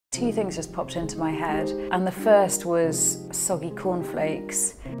Two things just popped into my head, and the first was soggy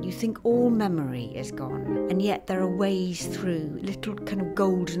cornflakes. You think all memory is gone, and yet there are ways through, little kind of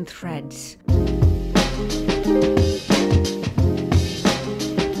golden threads.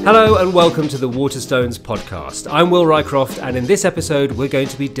 Hello and welcome to the Waterstones podcast. I'm Will Rycroft, and in this episode we're going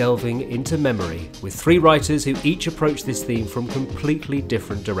to be delving into memory with three writers who each approach this theme from completely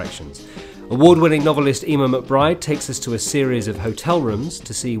different directions. Award-winning novelist Eimear McBride takes us to a series of hotel rooms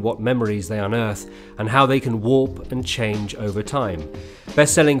to see what memories they unearth and how they can warp and change over time.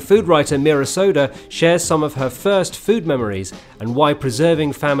 Best-selling food writer Meera Sodha shares some of her first food memories and why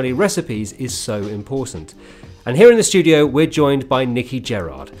preserving family recipes is so important. And here in the studio we're joined by Nicci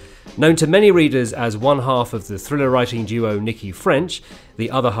Gerrard. Known to many readers as one half of the thriller writing duo Nicci French, the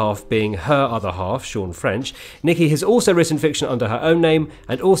other half being her other half, Sean French, Nicci has also written fiction under her own name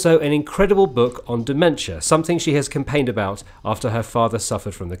and also an incredible book on dementia, something she has campaigned about after her father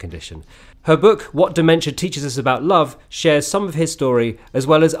suffered from the condition. Her book, What Dementia Teaches Us About Love, shares some of his story as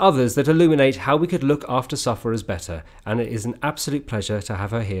well as others that illuminate how we could look after sufferers better, and it is an absolute pleasure to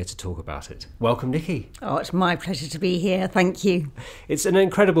have her here to talk about it. Welcome, Nicci. Oh, it's my pleasure to be here, thank you. It's an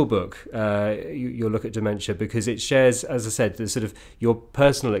incredible book, your look at dementia, because it shares, as I said, the sort of your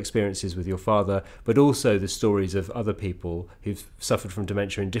personal experiences with your father, but also the stories of other people who've suffered from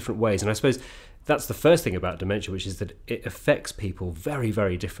dementia in different ways. And I suppose that's the first thing about dementia, which is that it affects people very,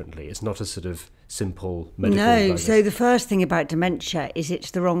 very differently. It's not a sort of simple medical diagnosis. So the first thing about dementia is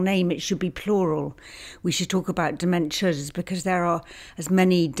it's the wrong name. It should be plural. We should talk about dementias because there are as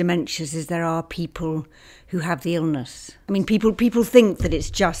many dementias as there are people who have the illness. I mean, people think that it's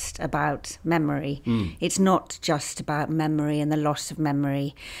just about memory. It's not just about memory and the loss of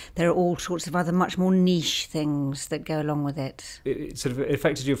memory. There are all sorts of other much more niche things that go along with it. It sort of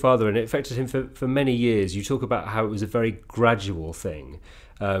affected your father, and it affected him for many years. You talk about how it was a very gradual thing.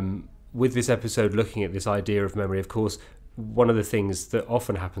 With this episode looking at this idea of memory, of course, one of the things that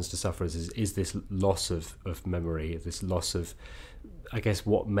often happens to sufferers is this loss of memory, this loss of, I guess,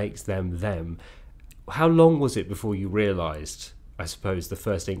 what makes them them. How long was it before you realised, I suppose, the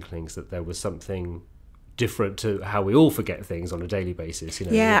first inklings that there was something different to how we all forget things on a daily basis? You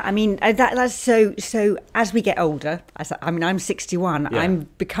know? Yeah, I mean, that's so as we get older, I'm 61, Yeah. I'm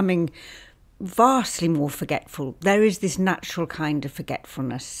becoming vastly more forgetful. There is this natural kind of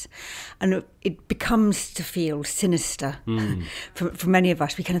forgetfulness, and it becomes to feel sinister for many of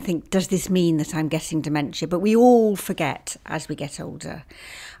us. We kind of think, does this mean that I'm getting dementia? But we all forget as we get older.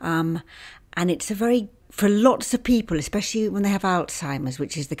 And it's for lots of people, especially when they have Alzheimer's,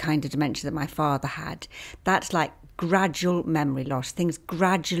 which is the kind of dementia that my father had, that's like gradual memory loss. Things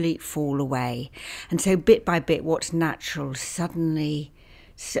gradually fall away. And so bit by bit, what's natural suddenly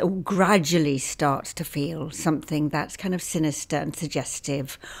gradually starts to feel something that's kind of sinister and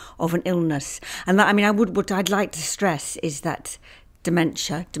suggestive of an illness. And that, I mean, what I'd like to stress is that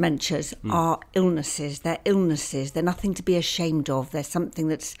dementias are illnesses. They're illnesses. They're nothing to be ashamed of. They're something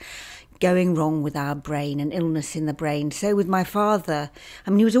that's going wrong with our brain, an illness in the brain. So with my father, I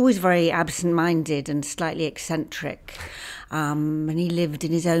mean, he was always very absent-minded and slightly eccentric, and he lived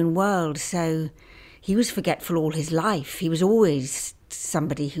in his own world. So he was forgetful all his life. He was always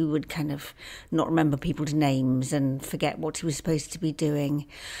somebody who would kind of not remember people's names and forget what he was supposed to be doing.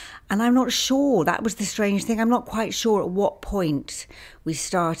 And I'm not sure, that was the strange thing, I'm not quite sure at what point we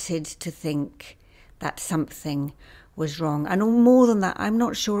started to think that something was wrong. And more than that, I'm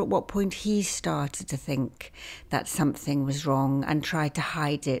not sure at what point he started to think that something was wrong and tried to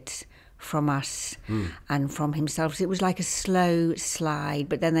hide it from us and from himself. It was like a slow slide,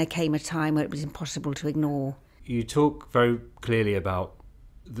 but then there came a time where it was impossible to ignore. You talk very clearly about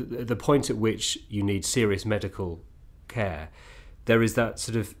the point at which you need serious medical care. There is that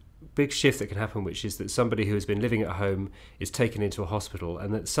sort of big shift that can happen, which is that somebody who has been living at home is taken into a hospital,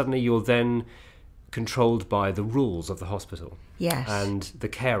 and that suddenly you're then controlled by the rules of the hospital. Yes. And the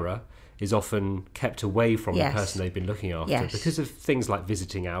carer is often kept away from the person they've been looking after because of things like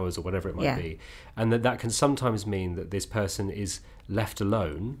visiting hours or whatever it might be. And that can sometimes mean that this person is left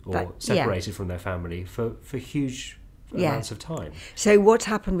alone or separated from their family for huge amounts of time. So what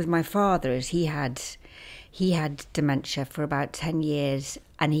happened with my father is he had dementia for about 10 years,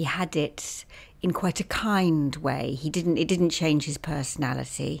 and he had it in quite a kind way. It didn't change his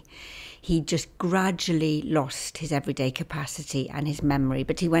personality. He just gradually lost his everyday capacity and his memory.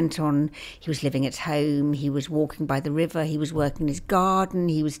 But he went on, he was living at home, he was walking by the river, he was working in his garden,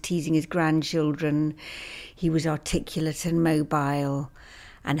 he was teasing his grandchildren, he was articulate and mobile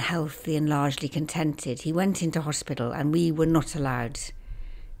and healthy and largely contented. He went into hospital and we were not allowed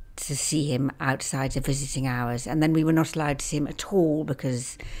to see him outside of visiting hours, and then we were not allowed to see him at all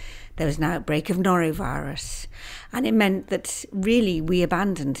because there was an outbreak of norovirus, and it meant that really we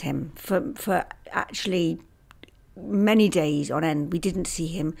abandoned him for actually many days on end. We didn't see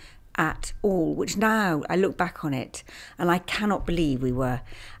him at all, which now I look back on it and I cannot believe we were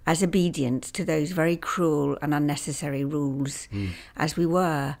as obedient to those very cruel and unnecessary rules as we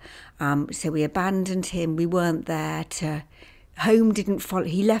were. So we abandoned him. We weren't there to... Home didn't follow.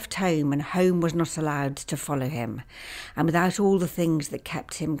 He left home and home was not allowed to follow him. And without all the things that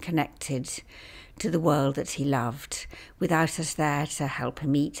kept him connected to the world that he loved, without us there to help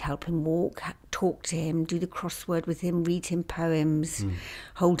him eat, help him walk, talk to him, do the crossword with him, read him poems,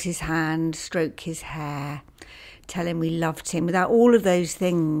 hold his hand, stroke his hair, tell him we loved him, without all of those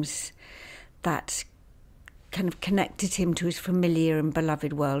things that kind of connected him to his familiar and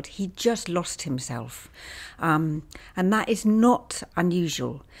beloved world, he just lost himself. And that is not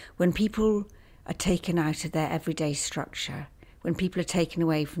unusual. When people are taken out of their everyday structure, when people are taken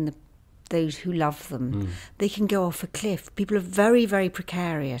away from those who love them, they can go off a cliff. People are very, very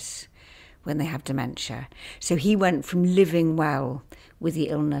precarious when they have dementia. So he went from living well with the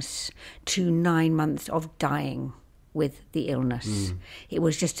illness to 9 months of dying with the illness. It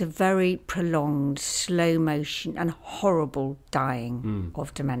was just a very prolonged, slow motion and horrible dying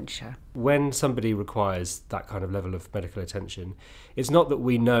of dementia. When somebody requires that kind of level of medical attention, it's not that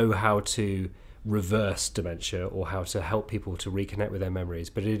we know how to reverse dementia or how to help people to reconnect with their memories,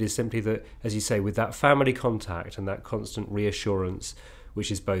 but it is simply that, as you say, with that family contact and that constant reassurance, which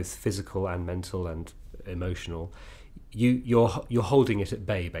is both physical and mental and emotional, you're holding it at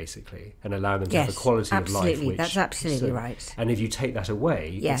bay basically and allowing them to have a quality of life. Absolutely, that's absolutely right. And if you take that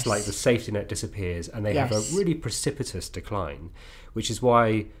away, it's like the safety net disappears and they have a really precipitous decline, which is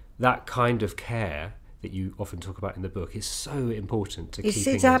why that kind of care that you often talk about in the book is so important to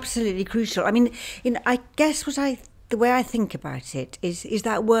keeping it's absolutely crucial. I mean, I guess the way I think about it is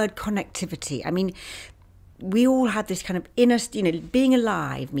that word connectivity. I mean, we all have this kind of inner, being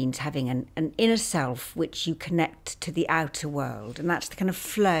alive means having an inner self which you connect to the outer world. And that's the kind of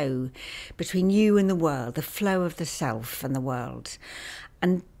flow between you and the world, the flow of the self and the world.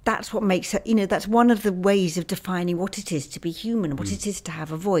 And that's what makes it, that's one of the ways of defining what it is to be human, what it is to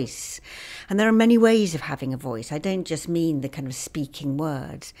have a voice. And there are many ways of having a voice. I don't just mean the kind of speaking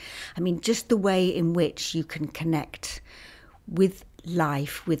words. I mean, just the way in which you can connect with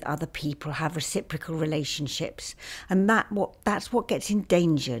life, with other people, have reciprocal relationships. And that's what gets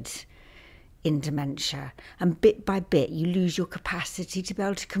endangered in dementia. And bit by bit, you lose your capacity to be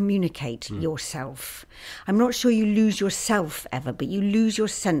able to communicate yourself. I'm not sure you lose yourself ever, but you lose your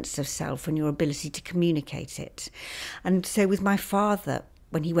sense of self and your ability to communicate it. And so with my father,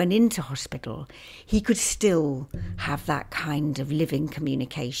 when he went into hospital, he could still have that kind of living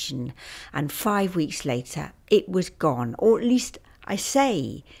communication. And 5 weeks later, it was gone, or at least I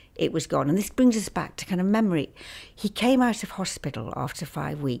say it was gone. And this brings us back to kind of memory. He came out of hospital after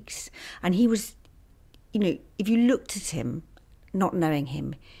 5 weeks and he was, if you looked at him, not knowing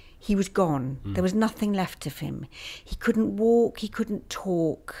him, he was gone. There was nothing left of him. He couldn't walk, he couldn't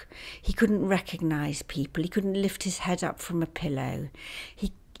talk, he couldn't recognise people, he couldn't lift his head up from a pillow.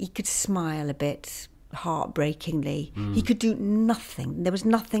 He could smile a bit, heartbreakingly. He could do nothing. There was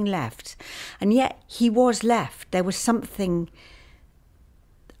nothing left. And yet he was left. There was something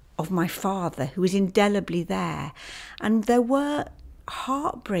of my father who was indelibly there. And there were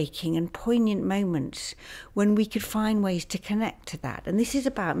heartbreaking and poignant moments when we could find ways to connect to that. And this is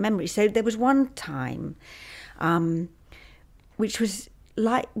about memory. So there was one time which was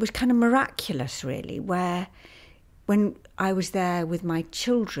kind of miraculous, really, where when I was there with my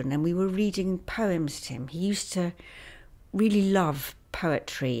children and we were reading poems to him, he used to really love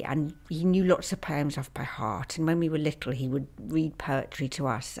poetry and he knew lots of poems off by heart. And when we were little, he would read poetry to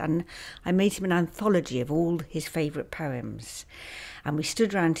us. And I made him an anthology of all his favourite poems. And we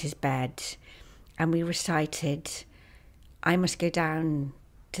stood round his bed and we recited I Must Go Down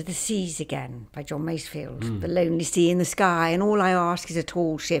to the Seas Again by John Masefield, the lonely sea in the sky, and all I ask is a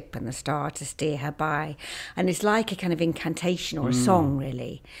tall ship and the star to steer her by. And it's like a kind of incantation or a song,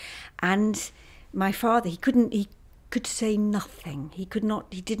 really. And my father, he could say nothing. He did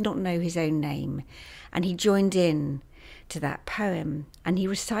not know his own name. And he joined in to that poem and he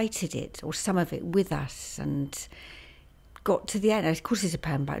recited it, or some of it, with us, and got to the end. Of course, it's a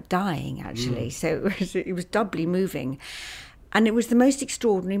poem about dying, actually, so it was doubly moving. And it was the most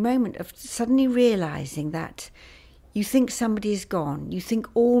extraordinary moment of suddenly realising that you think somebody is gone, you think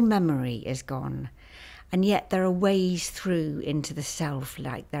all memory is gone, and yet there are ways through into the self,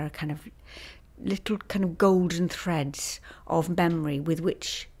 like there are kind of little kind of golden threads of memory with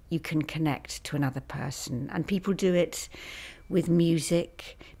which you can connect to another person. And people do it with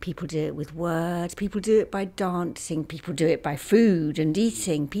music, people do it with words, people do it by dancing, people do it by food and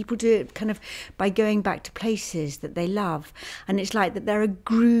eating, people do it kind of by going back to places that they love. And it's like that there are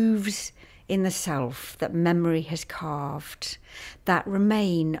grooves in the self that memory has carved that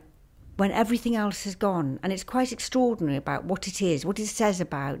remain when everything else has gone. And it's quite extraordinary about what it is, what it says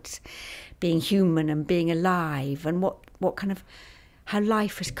about being human and being alive, and what kind of, how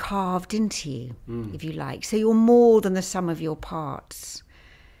life has carved into you, if you like. So you're more than the sum of your parts.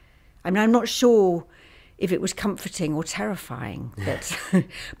 I mean, I'm not sure if it was comforting or terrifying,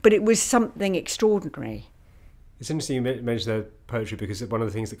 but it was something extraordinary. It's interesting you mentioned the poetry, because one of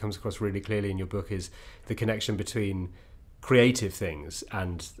the things that comes across really clearly in your book is the connection between creative things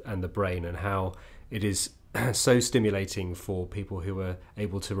and the brain, and how it is so stimulating for people who are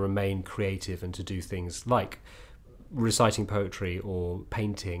able to remain creative and to do things like reciting poetry or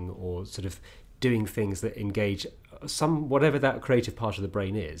painting or sort of doing things that engage whatever that creative part of the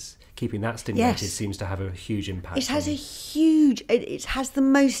brain is. Keeping that stimulated seems to have a huge impact. It has it has the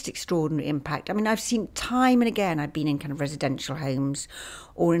most extraordinary impact. I mean, I've seen time and again, I've been in kind of residential homes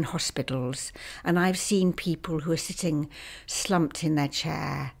or in hospitals, and I've seen people who are sitting slumped in their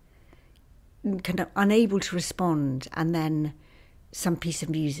chair, kind of unable to respond, and then some piece of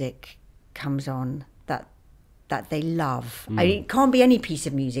music comes on that they love. I mean, it can't be any piece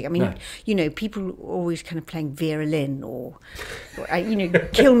of music. I mean, you know, people always kind of playing Vera Lynn or you know,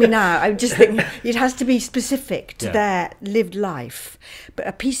 Kill Me Now. I just think it has to be specific to their lived life. But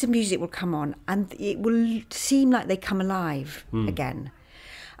a piece of music will come on and it will seem like they come alive again.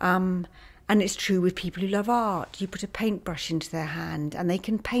 And it's true with people who love art. You put a paintbrush into their hand and they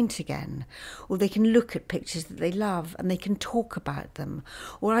can paint again. Or they can look at pictures that they love and they can talk about them.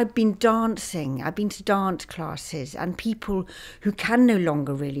 Or I've been dancing. I've been to dance classes, and people who can no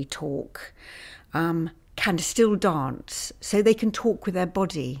longer really talk can still dance. So they can talk with their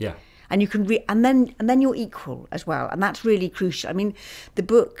body. Yeah. And you can and then you're equal as well. And that's really crucial. I mean, the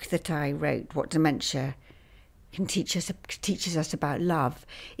book that I wrote, What Dementia teaches us about love.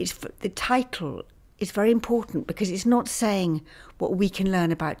 The title is very important because it's not saying what we can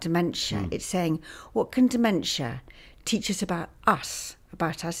learn about dementia. It's saying, what can dementia teach us about us,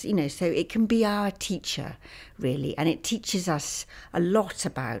 you know. So it can be our teacher, really, and it teaches us a lot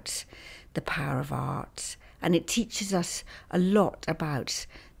about the power of art, and it teaches us a lot about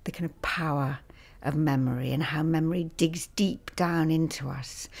the kind of power of memory and how memory digs deep down into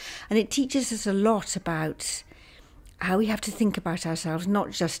us. And it teaches us a lot about how we have to think about ourselves not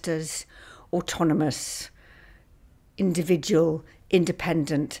just as autonomous, individual,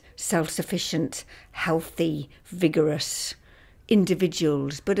 independent, self-sufficient, healthy, vigorous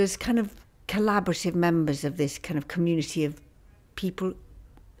individuals, but as kind of collaborative members of this kind of community of people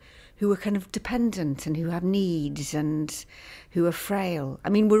who are kind of dependent and who have needs and who are frail. I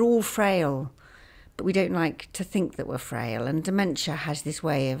mean, we're all frail, but we don't like to think that we're frail. And dementia has this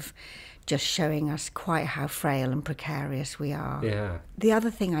way of just showing us quite how frail and precarious we are. Yeah. The other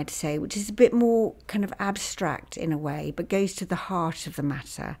thing I'd say, which is a bit more kind of abstract in a way, but goes to the heart of the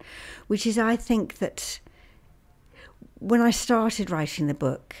matter, which is, I think that when I started writing the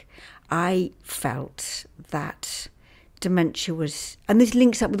book, I felt that dementia was, and this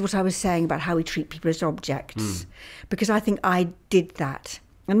links up with what I was saying about how we treat people as objects, because I think I did that,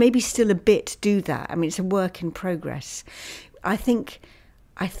 and maybe still a bit do that. I mean, it's a work in progress.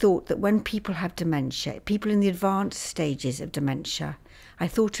 I thought that when people have dementia, people in the advanced stages of dementia, I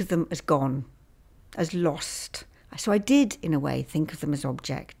thought of them as gone, as lost. So I did, in a way, think of them as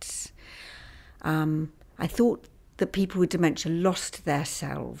objects. I thought that people with dementia lost their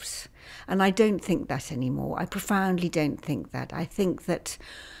selves. And I don't think that anymore. I profoundly don't think that. I think that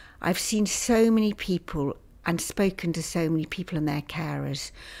I've seen so many people and spoken to so many people and their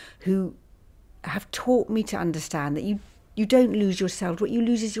carers who have taught me to understand that you don't lose yourself. What you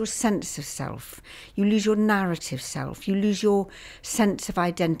lose is your sense of self. You lose your narrative self. You lose your sense of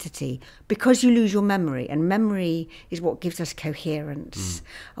identity because you lose your memory. And memory is what gives us coherence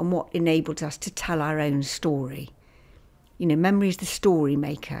and what enables us to tell our own story. You know, memory is the story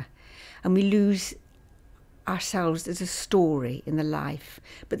maker. And we lose ourselves as a story in the life.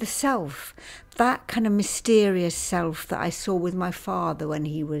 But the self, that kind of mysterious self that I saw with my father when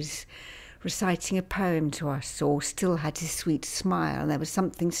he was reciting a poem to us, or still had his sweet smile, and there was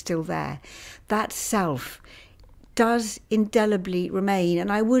something still there. That self does indelibly remain.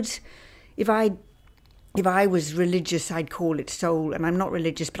 And I would, if I was religious, I'd call it soul, and I'm not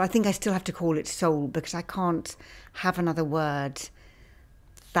religious, but I think I still have to call it soul because I can't have another word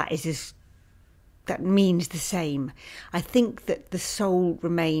that is that means the same. I think that the soul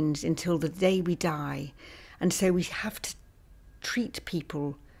remains until the day we die. And so we have to treat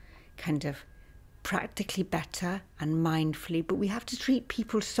people kind of practically better and mindfully, but we have to treat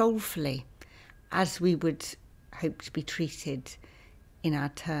people soulfully as we would hope to be treated in our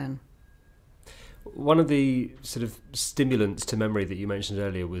turn. One of the sort of stimulants to memory that you mentioned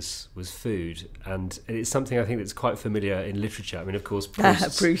earlier was food, and it's something I think that's quite familiar in literature. I mean, of course,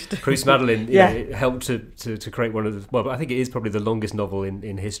 Proust Madeleine helped to create one of the, well, but I think it is probably the longest novel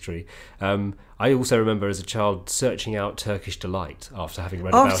in history. I also remember as a child searching out Turkish Delight after having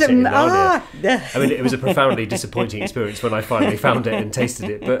read about it in Narnia. I mean, it was a profoundly disappointing experience when I finally found it and tasted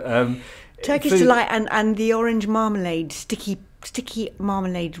it. But Turkish Delight and the orange marmalade, sticky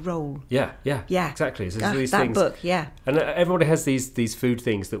marmalade roll. Yeah, exactly. So these that things, book, yeah. And everybody has these food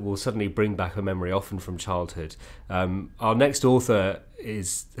things that will suddenly bring back a memory, often from childhood. Our next author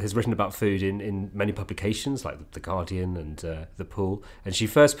has written about food in many publications like The Guardian and The Pool, and she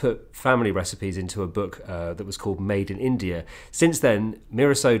first put family recipes into a book that was called Made in India. Since then,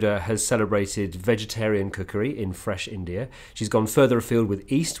 Meera Sodha has celebrated vegetarian cookery in Fresh India. She's gone further afield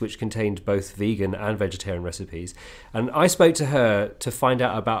with East, which contained both vegan and vegetarian recipes, and I spoke to her to find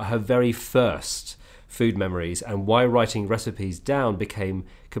out about her very first food memories and why writing recipes down became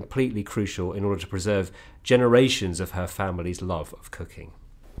completely crucial in order to preserve generations of her family's love of cooking.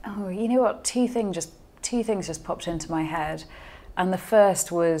 Oh, you know what? Two things just popped into my head, and the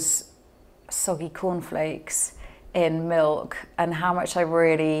first was soggy cornflakes in milk, and how much I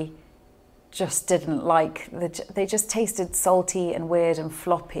really just didn't like. They just tasted salty and weird and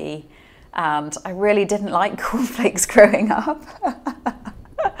floppy, and I really didn't like cornflakes growing up.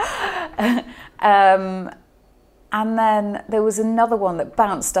 And then there was another one that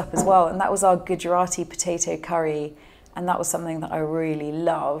bounced up as well, and that was our Gujarati potato curry, and that was something that I really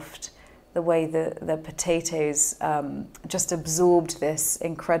loved, the way the potatoes just absorbed this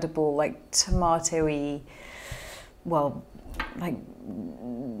incredible, like, tomatoey, well, like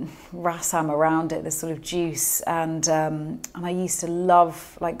rasam around it, this sort of juice, and I used to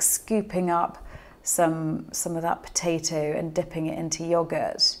love, like, scooping up some of that potato and dipping it into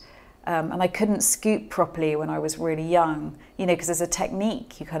yogurt. And I couldn't scoop properly when I was really young, you know, because there's a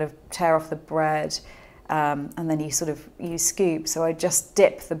technique. You kind of tear off the bread and then you scoop. So I just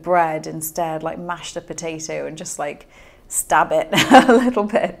dip the bread instead, like mash the potato and just like stab it a little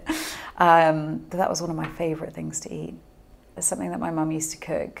bit. But that was one of my favourite things to eat. It's something that my mum used to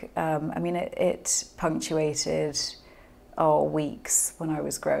cook. I mean, it punctuated weeks when I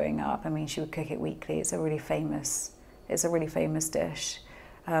was growing up. I mean, she would cook it weekly. It's a really famous dish.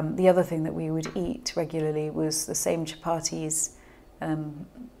 The other thing that we would eat regularly was the same chapatis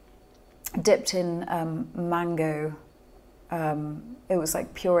dipped in mango. It was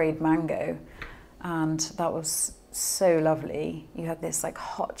like pureed mango, and that was so lovely. You had this like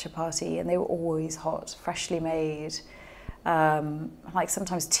hot chapati, and they were always hot, freshly made, like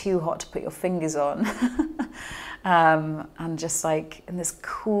sometimes too hot to put your fingers on, and just like in this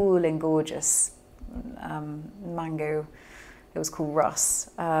cool and gorgeous mango. It was called Russ.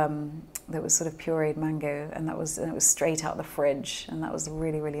 That was sort of pureed mango, and it was straight out the fridge, and that was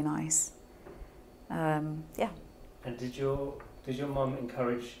really, really nice. Yeah. And did your mum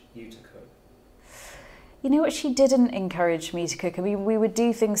encourage you to cook? You know what? She didn't encourage me to cook. I mean, we would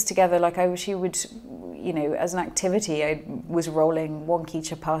do things together. Like she would, you know, as an activity, I was rolling wonky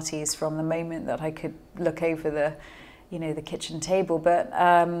chapatis from the moment that I could look over the kitchen table, but.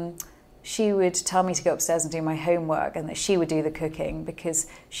 She would tell me to go upstairs and do my homework, and that she would do the cooking, because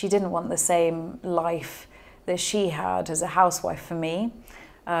she didn't want the same life that she had as a housewife for me.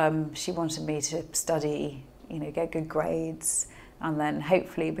 She wanted me to study, you know, get good grades, and then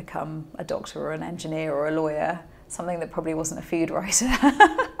hopefully become a doctor or an engineer or a lawyer, something that probably wasn't a food writer.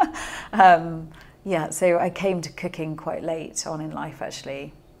 So I came to cooking quite late on in life,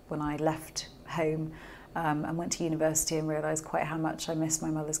 actually, when I left home. And went to university and realised quite how much I missed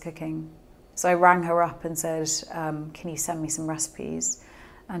my mother's cooking. So I rang her up and said, can you send me some recipes?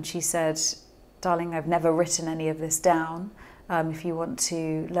 And she said, darling, I've never written any of this down. If you want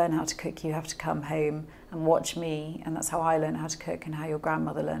to learn how to cook, you have to come home and watch me. And that's how I learned how to cook and how your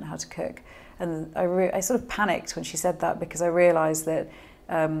grandmother learned how to cook. And I sort of panicked when she said that, because I realised that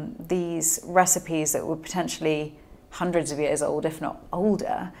these recipes that were potentially hundreds of years old, if not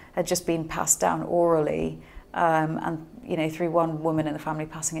older, had just been passed down orally, and you know, through one woman in the family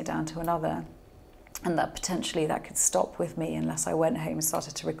passing it down to another, and that potentially that could stop with me unless I went home and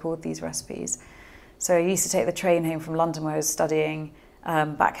started to record these recipes. So I used to take the train home from London, where I was studying,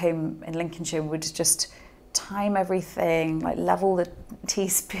 back home in Lincolnshire, and would just time everything, like level the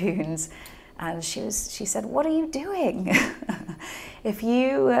teaspoons, And she said, "What are you doing? If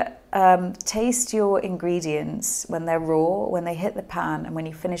you taste your ingredients when they're raw, when they hit the pan, and when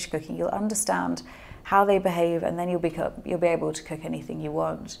you finish cooking, you'll understand how they behave, and then you'll be able to cook anything you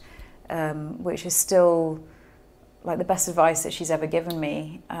want," which is still like the best advice that she's ever given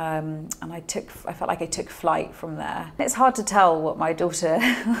me. And I felt like I took flight from there. It's hard to tell what my daughter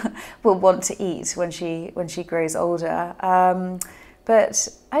will want to eat when she grows older. But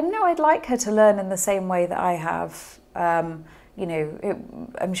I know I'd like her to learn in the same way that I have. I'm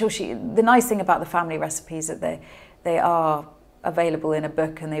sure the nice thing about the family recipes is that they are available in a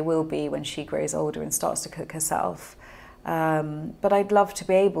book, and they will be when she grows older and starts to cook herself. But I'd love to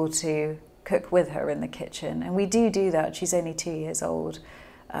be able to cook with her in the kitchen, and we do that. She's only 2 years old,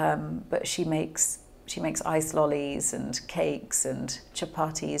 but she makes ice lollies and cakes and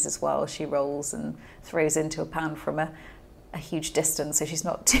chapatis as well. She rolls and throws into a pan from a huge distance, so she's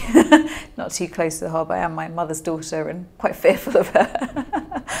not too close to the hob. I am my mother's daughter and quite fearful of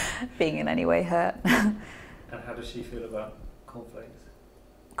her being in any way hurt. And how does she feel about cornflakes?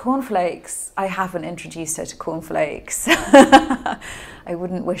 Cornflakes? I haven't introduced her to cornflakes. I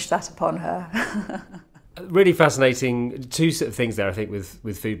wouldn't wish that upon her. Really fascinating. Two sort of things there, I think,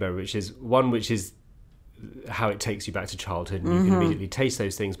 with food memory, which is how it takes you back to childhood, and you can immediately taste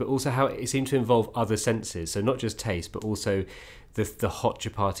those things, but also how it seemed to involve other senses. So not just taste, but also the hot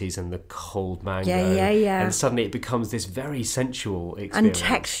chapatis and the cold mango. Yeah. And suddenly it becomes this very sensual experience. And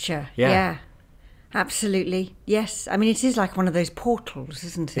texture. Yeah. Absolutely. Yes. I mean, it is like one of those portals,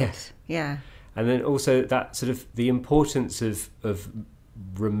 isn't it? Yes. Yeah. And then also that sort of the importance of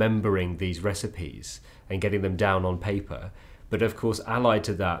remembering these recipes and getting them down on paper. But of course, allied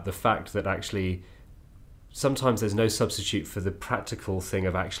to that, the fact that actually sometimes there's no substitute for the practical thing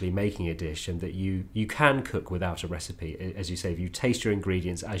of actually making a dish, and that you can cook without a recipe. As you say, if you taste your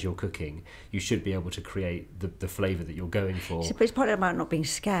ingredients as you're cooking, you should be able to create the flavour that you're going for. So, but it's probably about not being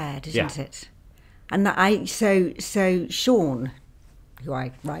scared, isn't it? And that so Sean, who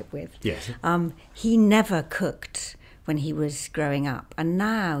I write with, yes, he never cooked when he was growing up, and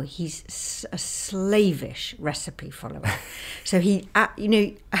now he's a slavish recipe follower. So he,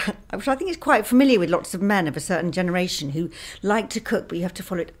 which I think is quite familiar with lots of men of a certain generation who like to cook, but you have to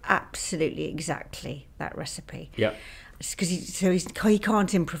follow it absolutely exactly, that recipe. Yeah. Because he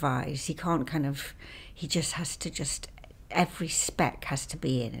can't improvise. He can't he just has to every speck has to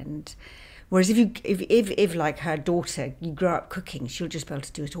be in. And whereas if like her daughter, you grow up cooking, she'll just be able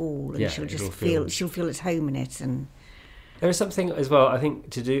to do it all, and she'll feel at home in it. And there is something as well, I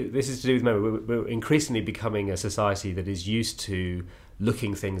think, this is to do with memory. We're increasingly becoming a society that is used to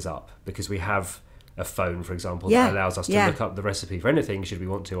looking things up, because we have a phone, for example, that allows us to look up the recipe for anything, should we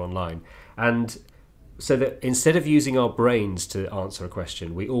want to, online. And so that instead of using our brains to answer a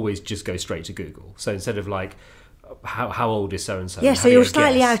question, we always just go straight to Google. So instead of like, how old is so and so? Yeah, so you're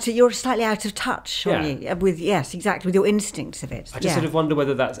slightly out of touch, aren't you? With your instincts of it. I just sort of wonder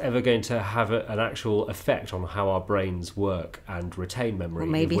whether that's ever going to have an actual effect on how our brains work and retain memory.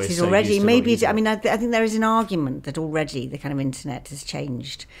 Well, maybe it is already. I think there is an argument that already the kind of internet has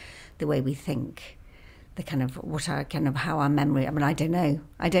changed the way we think. How our memory. I mean, I don't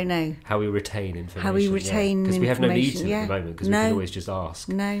know. How we retain information. Because we have no need to at the moment, because we can always just ask.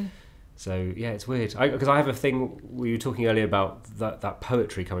 No. So, yeah, it's weird. Because I have a thing, we were talking earlier about that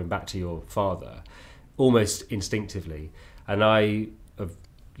poetry coming back to your father, almost instinctively. And I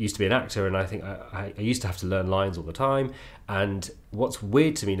used to be an actor, and I think I used to have to learn lines all the time. And what's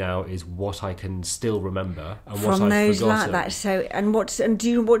weird to me now is what I can still remember and what I've forgotten.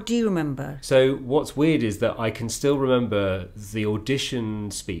 What do you remember? So what's weird is that I can still remember the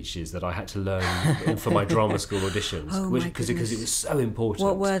audition speeches that I had to learn for my drama school auditions, because it was so important.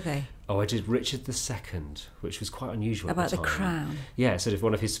 What were they? Oh, I did Richard II, which was quite unusual about at the time. About the crown? Yeah, sort of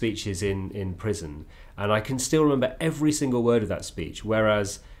one of his speeches in prison. And I can still remember every single word of that speech,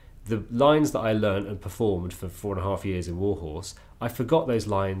 whereas the lines that I learnt and performed for 4.5 years in Warhorse, I forgot those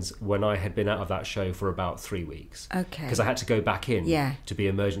lines when I had been out of that show for about 3 weeks. Okay. Because I had to go back in to be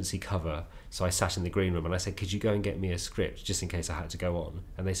emergency cover. So I sat in the green room and I said, could you go and get me a script just in case I had to go on?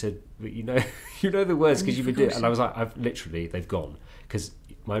 And they said, but you know the words because you've been doing it. And I was like, they've gone. Because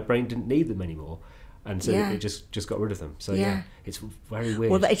my brain didn't need them anymore. And so it just got rid of them. So it's very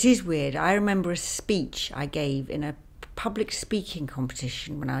weird. Well, it is weird. I remember a speech I gave in a public speaking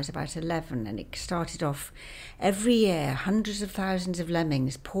competition when I was about 11, and it started off, every year hundreds of thousands of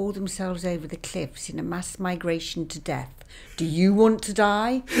lemmings pour themselves over the cliffs in a mass migration to death. Do you want to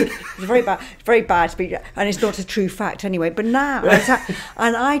die? It's a very bad speech, and it's not a true fact anyway. But now,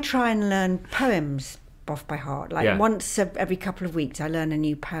 and I try and learn poems off by heart. Once every couple of weeks I learn a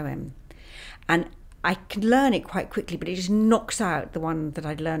new poem. And I can learn it quite quickly, but it just knocks out the one that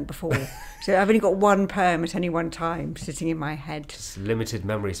I'd learned before. So I've only got one poem at any one time sitting in my head. Just limited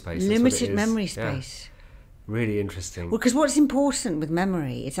memory space. Limited memory space. Yeah. Really interesting. Well, because what's important with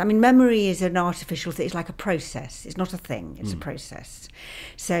memory is, memory is an artificial thing. It's like a process. It's not a thing. It's a process.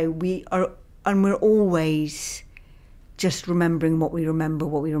 So we're always just remembering what we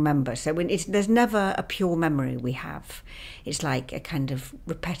remember. So there's never a pure memory we have. It's like a kind of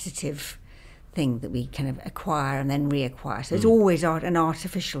repetitive thing that we kind of acquire and then reacquire. So it's always an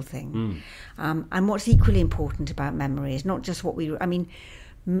artificial thing. And what's equally important about memory is not just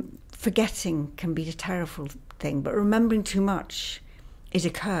forgetting can be a terrible thing, but remembering too much is a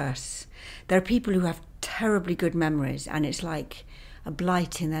curse. There are people who have terribly good memories and it's like a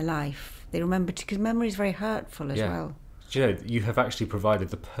blight in their life. They remember because memory is very hurtful as well. Do you know, you have actually provided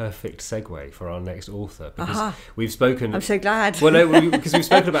the perfect segue for our next author, because we've spoken... I'm so glad. Well, no, because we've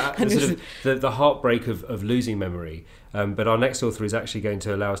spoken about the heartbreak of losing memory, but our next author is actually going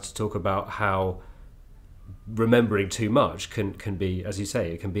to allow us to talk about how remembering too much can be, as you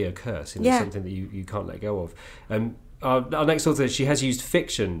say, it can be a curse, something that you can't let go of. Our next author, she has used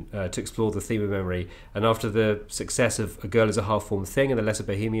fiction to explore the theme of memory, and after the success of A Girl is a Half-Formed Thing and The Lesser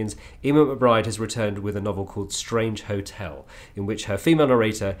Bohemians, Eimear McBride has returned with a novel called Strange Hotel, in which her female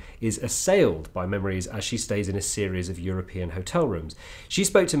narrator is assailed by memories as she stays in a series of European hotel rooms. She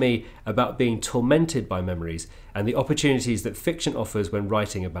spoke to me about being tormented by memories and the opportunities that fiction offers when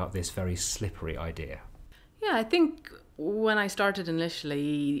writing about this very slippery idea. Yeah, I think when I started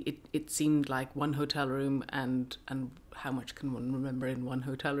initially, it seemed like one hotel room and how much can one remember in one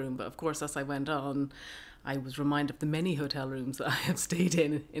hotel room. But of course, as I went on, I was reminded of the many hotel rooms that I have stayed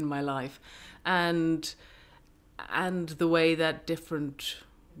in my life, and the way that different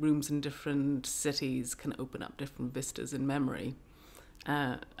rooms in different cities can open up different vistas in memory.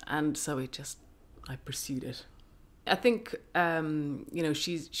 And so I pursued it. I think,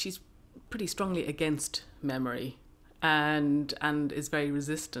 she's pretty strongly against memory and is very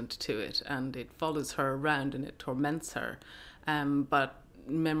resistant to it, and it follows her around and it torments her. But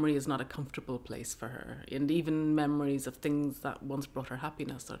memory is not a comfortable place for her, and even memories of things that once brought her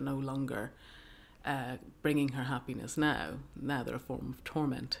happiness are no longer bringing her happiness now. Now they're a form of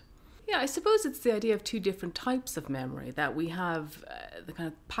torment. Yeah, I suppose it's the idea of two different types of memory, that we have the kind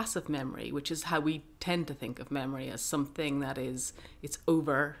of passive memory, which is how we tend to think of memory as something that it's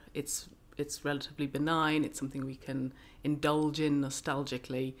over, it's relatively benign, it's something we can indulge in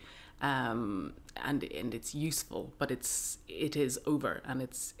nostalgically, and it's useful, but it is over, and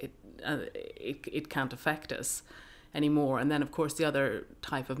it can't affect us anymore. And then of course the other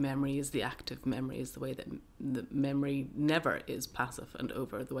type of memory is the active memory, is the way that the memory never is passive and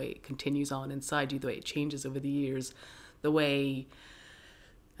over, the way it continues on inside you, the way it changes over the years, the way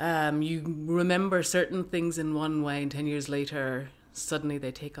you remember certain things in one way and 10 years later suddenly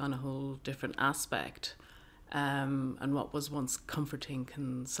they take on a whole different aspect, and what was once comforting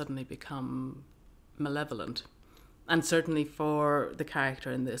can suddenly become malevolent. And certainly for the character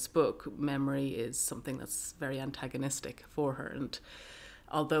in this book, memory is something that's very antagonistic for her. And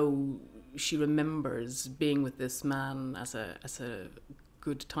although she remembers being with this man as a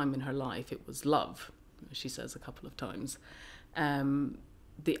good time in her life, it was love, she says a couple of times.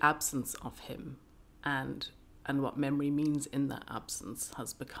 The absence of him and what memory means in that absence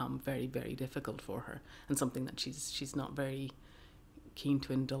has become very, very difficult for her, and something that she's not very keen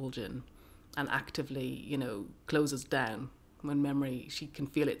to indulge in, and actively, closes down when memory, she can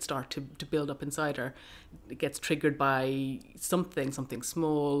feel it start to build up inside her. It gets triggered by something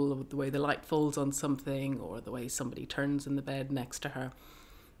small, the way the light falls on something, or the way somebody turns in the bed next to her.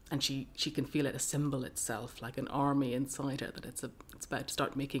 And she can feel it assemble itself like an army inside her, that it's about to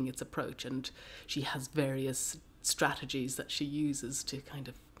start making its approach. And she has various strategies that she uses to kind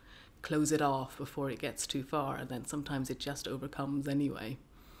of close it off before it gets too far. And then sometimes it just overcomes anyway.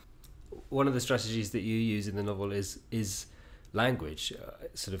 One of the strategies that you use in the novel is language.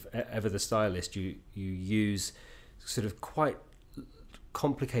 Sort of ever the stylist, you use sort of quite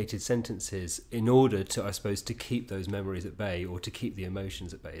complicated sentences in order to, I suppose, to keep those memories at bay, or to keep the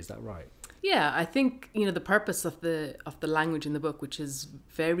emotions at bay. Is that right? Yeah, I think the purpose of the language in the book, which is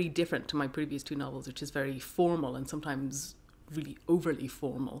very different to my previous two novels, which is very formal and sometimes really overly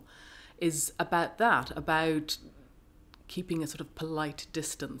formal, is about that, about keeping a sort of polite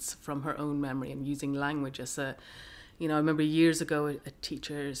distance from her own memory and using language as a, I remember years ago a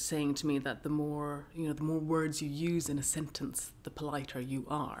teacher saying to me that the more words you use in a sentence, the politer you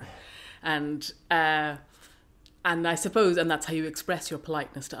are. And And I suppose, and that's how you express your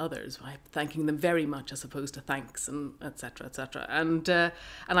politeness to others, by thanking them very much as opposed to thanks, and etc., etc. And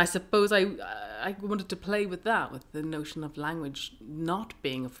I suppose I wanted to play with that, with the notion of language not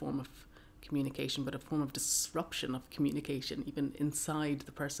being a form of communication, but a form of disruption of communication, even inside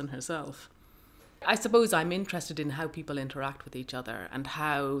the person herself. I suppose I'm interested in how people interact with each other and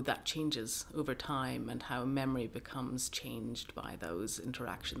how that changes over time, and how memory becomes changed by those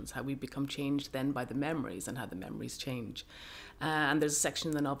interactions, how we become changed then by the memories and how the memories change. And there's a section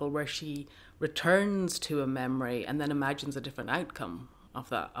in the novel where she returns to a memory and then imagines a different outcome of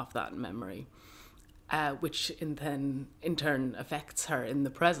that memory, which in turn affects her in the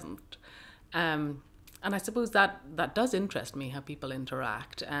present. And I suppose that does interest me, how people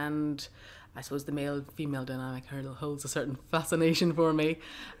interact, and I suppose the male-female dynamic holds a certain fascination for me.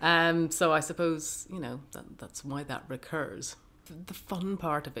 So I suppose, that's why that recurs. The fun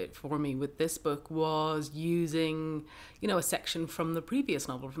part of it for me with this book was using, a section from the previous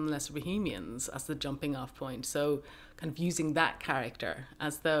novel, from The Lesser Bohemians, as the jumping off point. So kind of using that character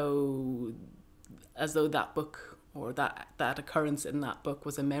as though that book or that occurrence in that book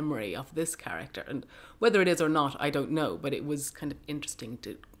was a memory of this character. And whether it is or not, I don't know, but it was kind of interesting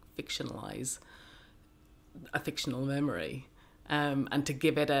to fictionalize a fictional memory, and to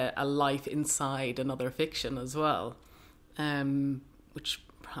give it a life inside another fiction as well, which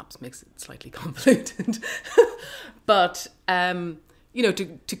perhaps makes it slightly convoluted. But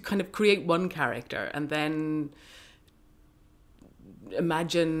to kind of create one character and then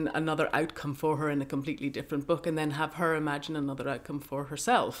imagine another outcome for her in a completely different book, and then have her imagine another outcome for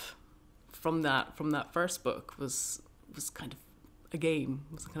herself from that first book was kind of a game.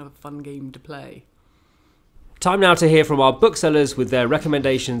 It was kind of a fun game to play. Time now to hear from our booksellers with their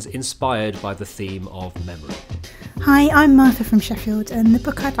recommendations inspired by the theme of memory. Hi, I'm Martha from Sheffield, and the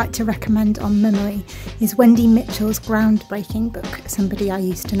book I'd like to recommend on memory is Wendy Mitchell's groundbreaking book, Somebody I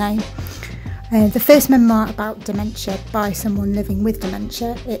Used to Know. The first memoir about dementia by someone living with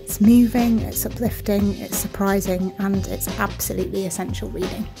dementia. It's moving, it's uplifting, it's surprising, and it's absolutely essential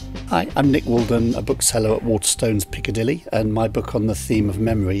reading. Hi, I'm Nick Walden, a bookseller at Waterstones Piccadilly, and my book on the theme of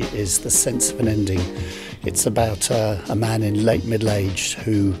memory is The Sense of an Ending. It's about a man in late middle age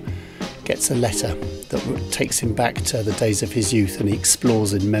who gets a letter that takes him back to the days of his youth, and he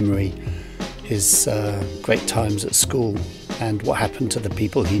explores in memory his great times at school and what happened to the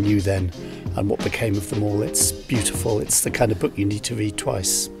people he knew then and what became of them all. It's beautiful. It's the kind of book you need to read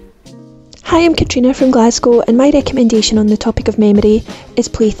twice. Hi, I'm Katrina from Glasgow, and my recommendation on the topic of memory is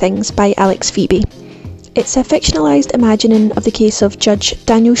Playthings by Alex Phoebe. It's a fictionalised imagining of the case of Judge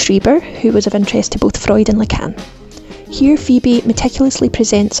Daniel Schreiber, who was of interest to both Freud and Lacan. Here, Phoebe meticulously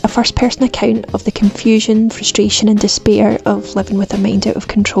presents a first-person account of the confusion, frustration and despair of living with a mind out of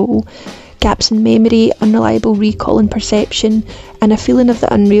control, gaps in memory, unreliable recall and perception, and a feeling of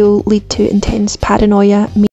the unreal lead to intense paranoia,